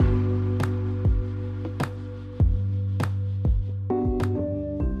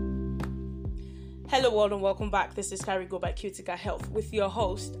Hello world and welcome back. This is Carrie Go by Cutica Health with your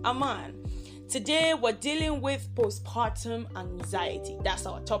host, Aman. Today we're dealing with postpartum anxiety. That's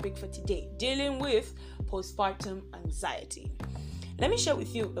our topic for today, dealing with postpartum anxiety. Let me share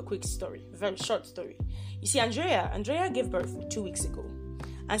with you a quick story, a very short story. You see, Andrea gave birth 2 weeks ago.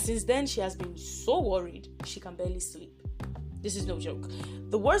 And since then, she has been so worried, she can barely sleep. This is no joke.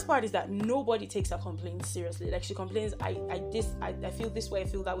 The worst part is that nobody takes her complaints seriously. Like, she complains, I feel this way, I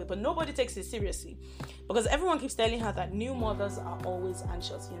feel that way, but nobody takes it seriously because everyone keeps telling her that new mothers are always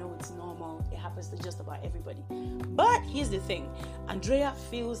anxious. You know, it's normal. It happens to just about everybody. But here's the thing. Andrea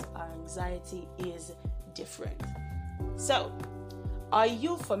feels her anxiety is different. So, are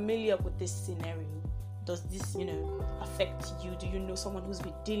you familiar with this scenario? Does this, affect you? Do you know someone who's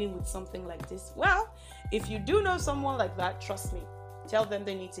been dealing with something like this? Well, if you do know someone like that, trust me, tell them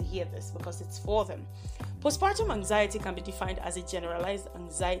they need to hear this because it's for them. Postpartum anxiety can be defined as a generalized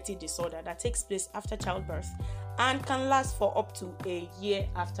anxiety disorder that takes place after childbirth and can last for up to a year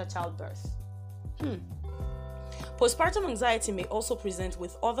after childbirth. Postpartum anxiety may also present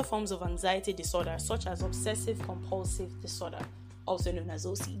with other forms of anxiety disorder such as obsessive compulsive disorder, also known as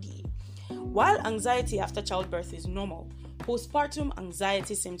OCD. While anxiety after childbirth is normal, postpartum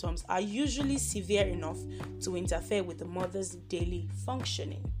anxiety symptoms are usually severe enough to interfere with the mother's daily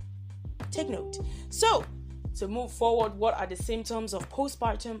functioning. Take note. So, to move forward, what are the symptoms of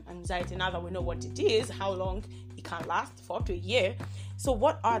postpartum anxiety? Now that we know what it is, how long it can last, for up to a year. So,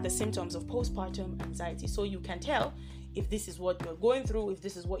 what are the symptoms of postpartum anxiety? So you can tell if this is what you're going through, if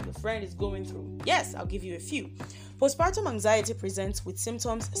this is what your friend is going through. Yes, I'll give you a few. Postpartum anxiety presents with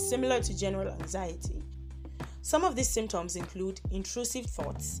symptoms similar to general anxiety. Some of these symptoms include intrusive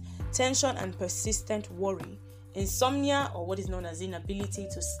thoughts, tension and persistent worry, insomnia or what is known as inability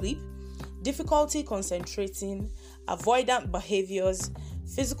to sleep, difficulty concentrating, avoidant behaviors,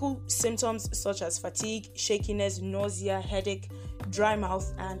 physical symptoms such as fatigue, shakiness, nausea, headache, dry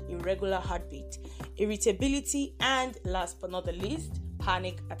mouth and irregular heartbeat, irritability, and last but not the least,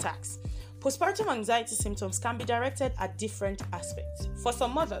 panic attacks. Postpartum anxiety symptoms can be directed at different aspects. For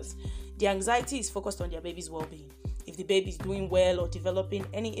some mothers, the anxiety is focused on their baby's well-being, if the baby is doing well or developing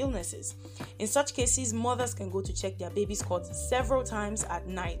any illnesses. In such cases, mothers can go to check their baby's cots several times at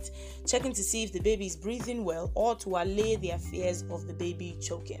night, checking to see if the baby is breathing well or to allay their fears of the baby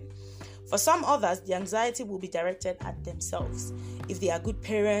choking. For some others, the anxiety will be directed at themselves, if they are good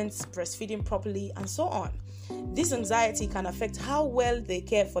parents, breastfeeding properly, and so on. This anxiety can affect how well they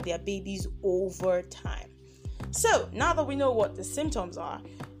care for their babies over time. So, now that we know what the symptoms are,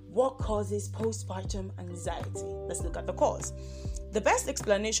 what causes postpartum anxiety? Let's look at the cause. The best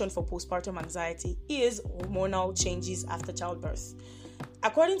explanation for postpartum anxiety is hormonal changes after childbirth.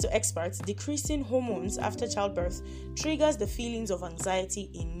 According to experts, decreasing hormones after childbirth triggers the feelings of anxiety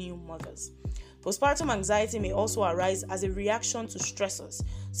in new mothers. Postpartum anxiety may also arise as a reaction to stressors,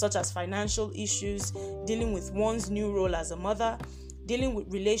 such as financial issues, dealing with one's new role as a mother, dealing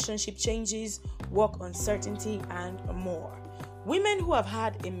with relationship changes, work uncertainty, and more. Women who have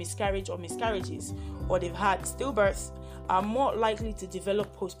had a miscarriage or miscarriages, or they've had stillbirth, are more likely to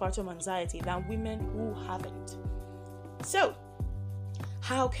develop postpartum anxiety than women who haven't. So,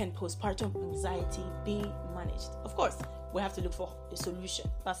 how can postpartum anxiety be managed? Of course, we have to look for a solution.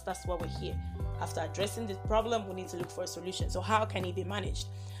 That's why we're here. After addressing this problem, we need to look for a solution. So how can it be managed?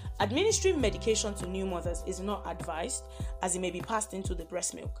 Administering medication to new mothers is not advised, as it may be passed into the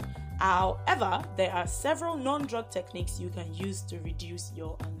breast milk. However, there are several non-drug techniques you can use to reduce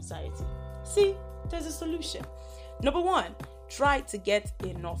your anxiety. See, there's a solution. Number 1, try to get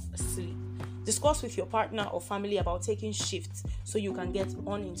enough sleep. Discuss with your partner or family about taking shifts so you can get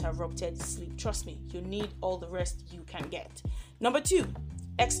uninterrupted sleep. Trust me, you need all the rest you can get. Number 2,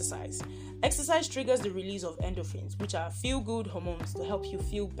 exercise. Exercise triggers the release of endorphins, which are feel-good hormones to help you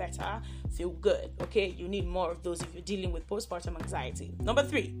feel better, feel good. Okay, you need more of those if you're dealing with postpartum anxiety. Number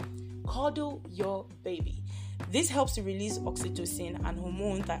 3, cuddle your baby. This helps to release oxytocin, an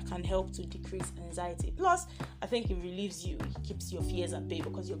hormone that can help to decrease anxiety. Plus, I think it relieves you. It keeps your fears at bay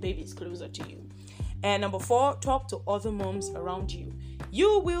because your baby is closer to you. And number 4, talk to other moms around you.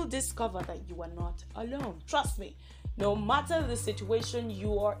 You will discover that you are not alone. Trust me. No matter the situation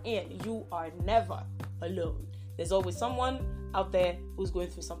you are in, you are never alone. There's always someone out there who's going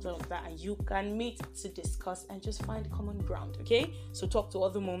through something like that, and you can meet to discuss and just find common ground, okay? So talk to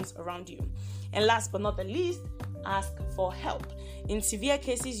other moms around you. And last but not the least, ask for help. In severe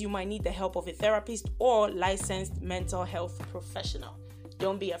cases, you might need the help of a therapist or licensed mental health professional.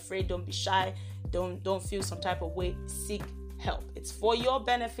 Don't be afraid, don't be shy, don't feel some type of way. Seek help. It's for your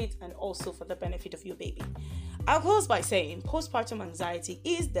benefit and also for the benefit of your baby. I'll close by saying postpartum anxiety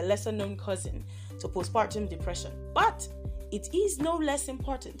is the lesser known cousin to postpartum depression, but it is no less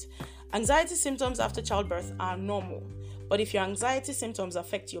important. Anxiety symptoms after childbirth are normal, but if your anxiety symptoms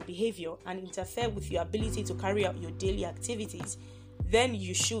affect your behavior and interfere with your ability to carry out your daily activities, then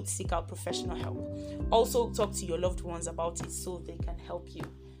you should seek out professional help. Also, talk to your loved ones about it so they can help you.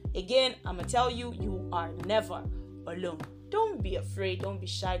 Again, I'm going to tell you, you are never alone. Don't be afraid, don't be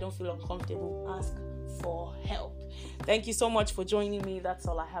shy, don't feel uncomfortable. Ask for help. Thank you so much for joining me. That's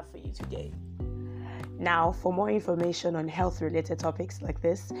all I have for you today. Now, for more information on health-related topics like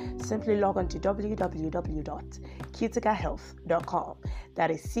this, simply log on to www.cuticahealth.com.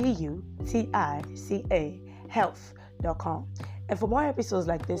 That is CUTICA health.com. And for more episodes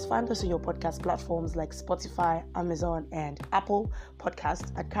like this, find us on your podcast platforms like Spotify, Amazon, and Apple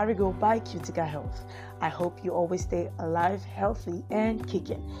Podcasts at Carigo by Cutica Health. I hope you always stay alive, healthy, and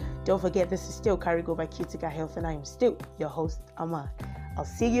kicking. Don't forget, this is still Carigo by Cutica Health, and I am still your host, Ama. I'll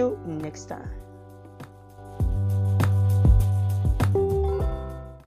see you next time.